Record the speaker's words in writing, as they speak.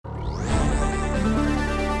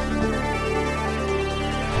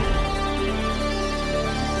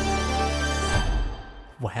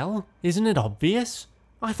Well, isn't it obvious?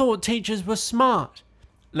 I thought teachers were smart.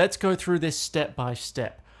 Let's go through this step by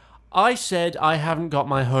step. I said I haven't got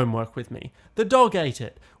my homework with me. The dog ate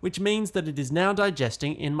it, which means that it is now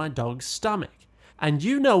digesting in my dog's stomach. And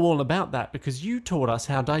you know all about that because you taught us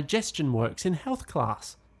how digestion works in health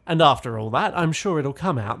class. And after all that, I'm sure it'll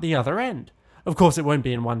come out the other end. Of course, it won't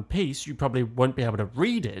be in one piece. You probably won't be able to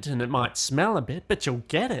read it, and it might smell a bit, but you'll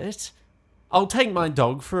get it. I'll take my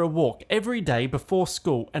dog for a walk every day before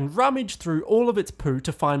school and rummage through all of its poo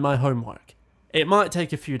to find my homework. It might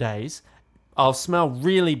take a few days. I'll smell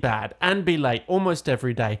really bad and be late almost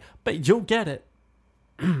every day, but you'll get it.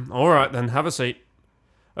 Alright then, have a seat.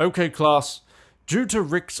 Okay, class. Due to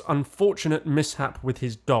Rick's unfortunate mishap with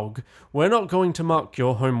his dog, we're not going to mark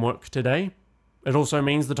your homework today. It also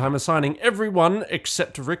means that I'm assigning everyone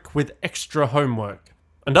except Rick with extra homework.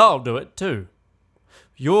 And I'll do it too.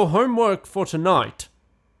 Your homework for tonight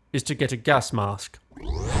is to get a gas mask.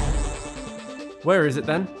 Where is it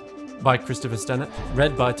then? By Christopher Stennett.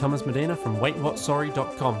 Read by Thomas Medina from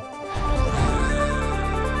waitwhatsorry.com.